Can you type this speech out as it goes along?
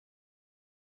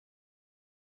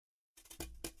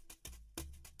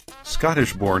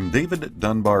Scottish-born David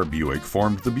Dunbar Buick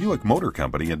formed the Buick Motor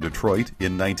Company in Detroit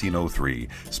in 1903,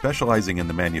 specializing in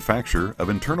the manufacture of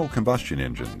internal combustion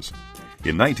engines.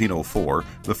 In 1904,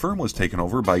 the firm was taken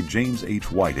over by James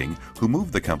H. Whiting, who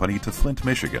moved the company to Flint,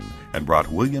 Michigan, and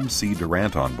brought William C.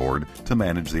 Durant on board to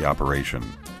manage the operation.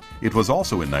 It was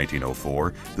also in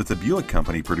 1904 that the Buick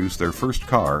Company produced their first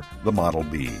car, the Model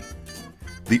B.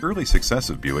 The early success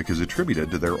of Buick is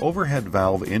attributed to their overhead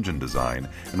valve engine design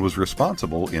and was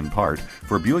responsible, in part,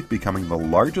 for Buick becoming the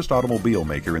largest automobile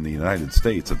maker in the United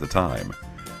States at the time.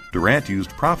 Durant used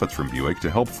profits from Buick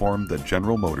to help form the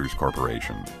General Motors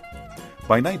Corporation.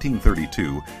 By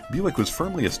 1932, Buick was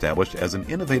firmly established as an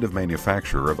innovative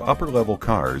manufacturer of upper-level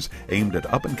cars aimed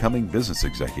at up-and-coming business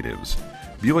executives.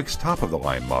 Buick's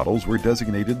top-of-the-line models were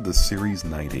designated the Series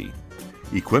 90.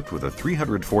 Equipped with a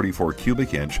 344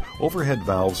 cubic inch overhead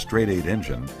valve straight-eight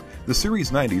engine, the Series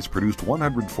 90s produced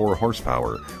 104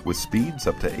 horsepower with speeds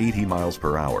up to 80 miles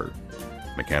per hour.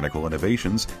 Mechanical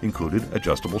innovations included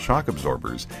adjustable shock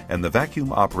absorbers and the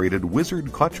vacuum-operated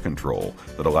Wizard clutch control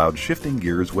that allowed shifting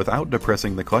gears without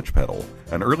depressing the clutch pedal,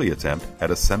 an early attempt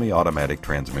at a semi-automatic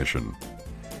transmission.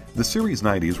 The Series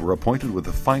 90s were appointed with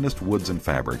the finest woods and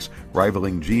fabrics,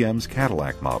 rivaling GM's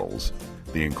Cadillac models.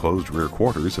 The enclosed rear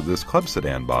quarters of this club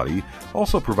sedan body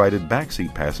also provided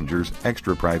backseat passengers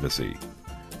extra privacy.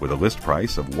 With a list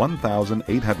price of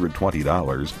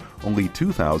 $1,820, only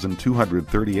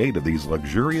 2,238 of these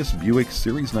luxurious Buick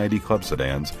Series 90 club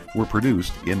sedans were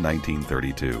produced in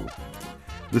 1932.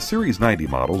 The Series 90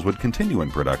 models would continue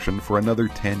in production for another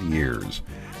 10 years.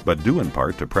 But due in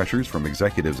part to pressures from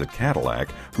executives at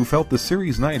Cadillac who felt the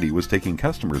Series 90 was taking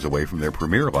customers away from their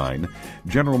Premier line,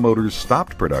 General Motors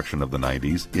stopped production of the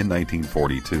 90s in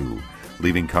 1942,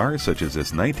 leaving cars such as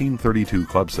this 1932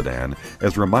 club sedan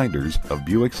as reminders of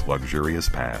Buick's luxurious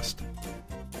past.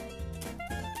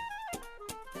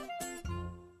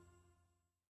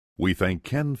 We thank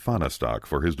Ken Fonestock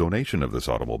for his donation of this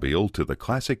automobile to the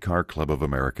Classic Car Club of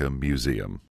America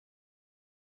Museum.